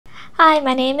Hi,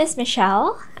 my name is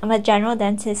Michelle. I'm a general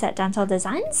dentist at Dental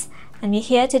Designs, and we're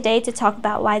here today to talk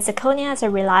about why zirconia is a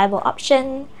reliable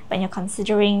option when you're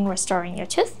considering restoring your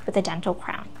tooth with a dental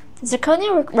crown.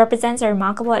 Zirconia represents a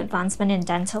remarkable advancement in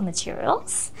dental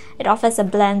materials. It offers a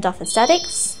blend of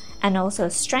aesthetics and also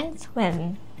strength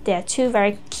when there are two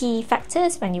very key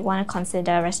factors when you want to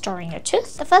consider restoring your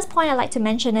tooth. The first point I'd like to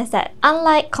mention is that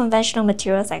unlike conventional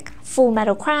materials like full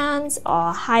metal crowns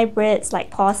or hybrids like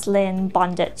porcelain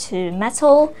bonded to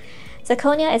metal,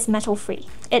 zirconia is metal-free.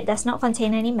 It does not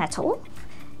contain any metal,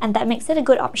 and that makes it a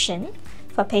good option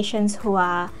for patients who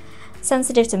are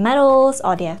sensitive to metals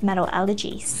or they have metal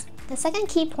allergies. The second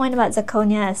key point about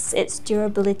zirconia is its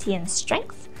durability and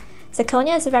strength.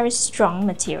 Zirconia is a very strong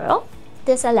material.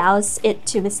 This allows it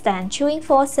to withstand chewing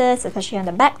forces, especially on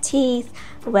the back teeth,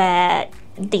 where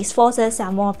these forces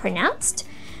are more pronounced.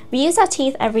 We use our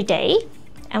teeth every day,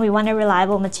 and we want a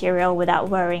reliable material without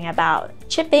worrying about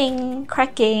chipping,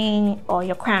 cracking, or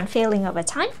your crown failing over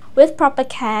time. With proper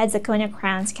care, zirconia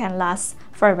crowns can last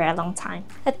for a very long time.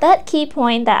 The third key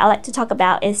point that I like to talk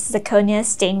about is zirconia's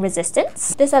stain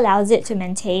resistance. This allows it to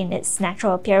maintain its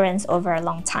natural appearance over a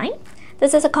long time.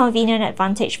 This is a convenient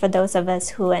advantage for those of us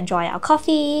who enjoy our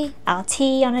coffee, our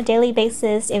tea on a daily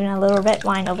basis, even a little red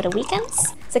wine over the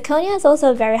weekends. Zirconia is also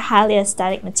a very highly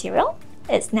aesthetic material.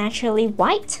 It's naturally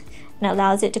white and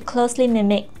allows it to closely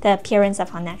mimic the appearance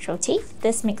of our natural teeth.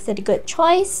 This makes it a good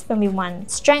choice when we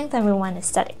want strength and we want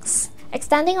aesthetics.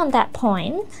 Extending on that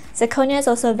point, zirconia is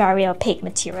also a very opaque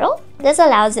material. This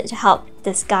allows it to help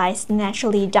disguise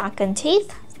naturally darkened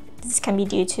teeth. This can be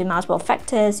due to multiple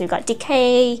factors. You've got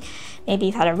decay, maybe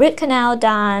you've had a root canal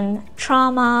done,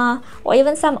 trauma, or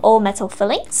even some old metal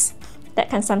fillings that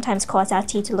can sometimes cause our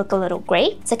teeth to look a little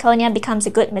grey. Zirconia becomes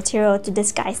a good material to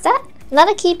disguise that.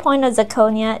 Another key point of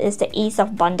zirconia is the ease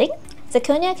of bonding.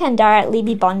 Zirconia can directly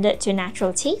be bonded to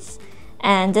natural teeth,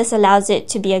 and this allows it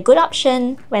to be a good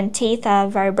option when teeth are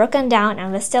very broken down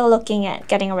and we're still looking at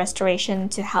getting a restoration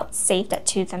to help save that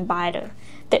tooth and buy it a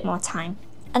bit more time.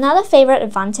 Another favorite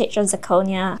advantage of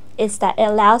zirconia is that it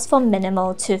allows for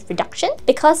minimal tooth reduction.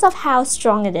 Because of how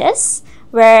strong it is,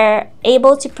 we're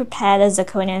able to prepare the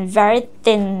zirconia in very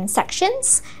thin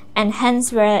sections, and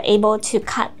hence we're able to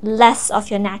cut less of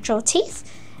your natural teeth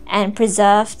and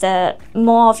preserve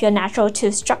more of your natural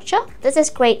tooth structure. This is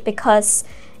great because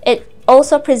it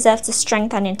also preserves the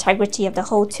strength and integrity of the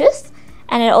whole tooth,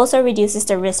 and it also reduces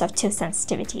the risk of tooth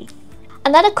sensitivity.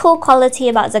 Another cool quality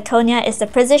about zirconia is the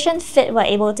precision fit we're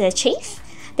able to achieve.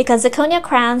 Because zirconia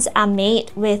crowns are made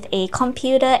with a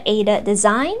computer-aided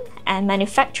design and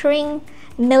manufacturing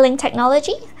milling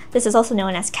technology. This is also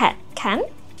known as CAD/CAM.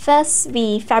 First,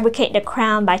 we fabricate the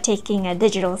crown by taking a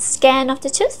digital scan of the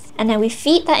tooth, and then we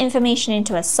feed that information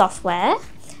into a software,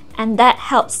 and that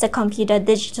helps the computer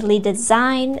digitally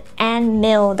design and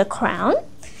mill the crown.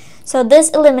 So this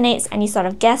eliminates any sort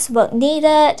of guesswork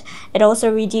needed. It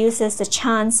also reduces the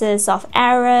chances of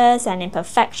errors and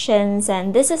imperfections,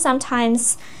 and this is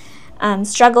sometimes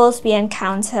struggles we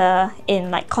encounter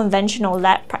in conventional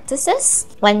lab practices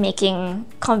when making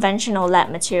conventional lab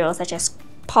materials such as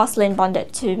porcelain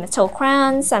bonded to metal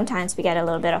crowns. Sometimes we get a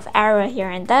little bit of error here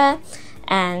and there,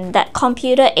 and that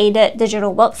computer-aided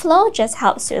digital workflow just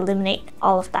helps to eliminate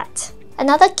all of that.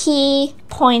 Another key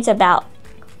point about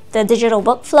the digital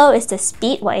workflow is the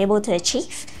speed we're able to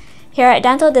achieve. Here at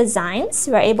Dental Designs,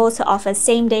 we're able to offer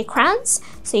same-day crowns,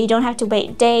 so you don't have to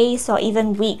wait days or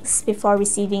even weeks before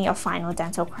receiving your final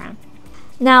dental crown.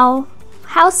 Now,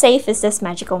 how safe is this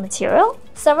magical material?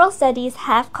 Several studies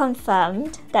have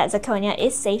confirmed that zirconia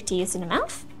is safe to use in the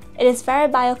mouth. It is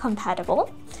very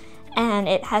biocompatible, and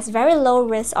it has very low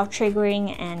risk of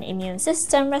triggering an immune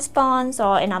system response,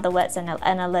 or in other words, an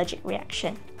allergic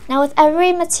reaction. Now, with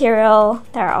every material,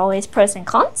 there are always pros and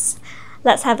cons.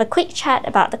 Let's have a quick chat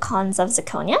about the cons of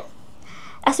zirconia.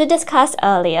 As we discussed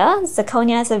earlier,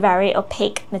 zirconia is a very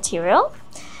opaque material.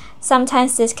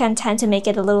 Sometimes this can tend to make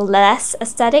it a little less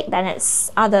aesthetic than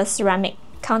its other ceramic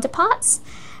counterparts.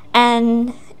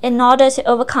 And in order to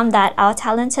overcome that, our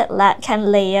talented lab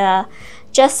can layer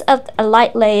just a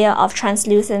light layer of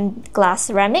translucent glass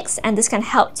ceramics, and this can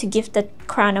help to give the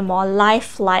crown a more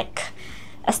lifelike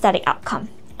aesthetic outcome.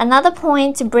 Another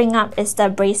point to bring up is the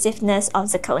abrasiveness of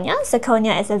zirconia.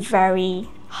 Zirconia is a very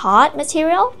hard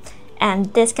material,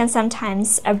 and this can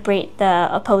sometimes abrade the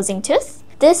opposing tooth.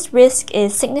 This risk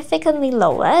is significantly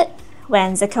lowered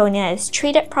when zirconia is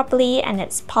treated properly and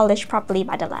it's polished properly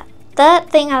by the lab.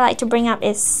 Third thing I like to bring up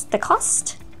is the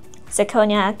cost.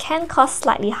 Zirconia can cost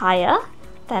slightly higher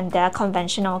than their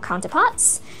conventional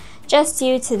counterparts, just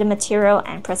due to the material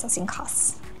and processing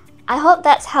costs. I hope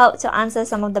that's helped to answer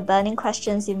some of the burning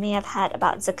questions you may have had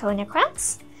about zirconia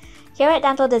crowns. Here at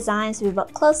Dental Designs, we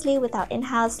work closely with our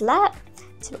in-house lab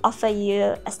to offer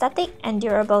you aesthetic and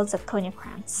durable zirconia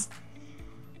crowns.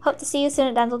 Hope to see you soon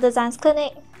at Dental Designs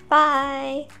Clinic.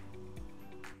 Bye!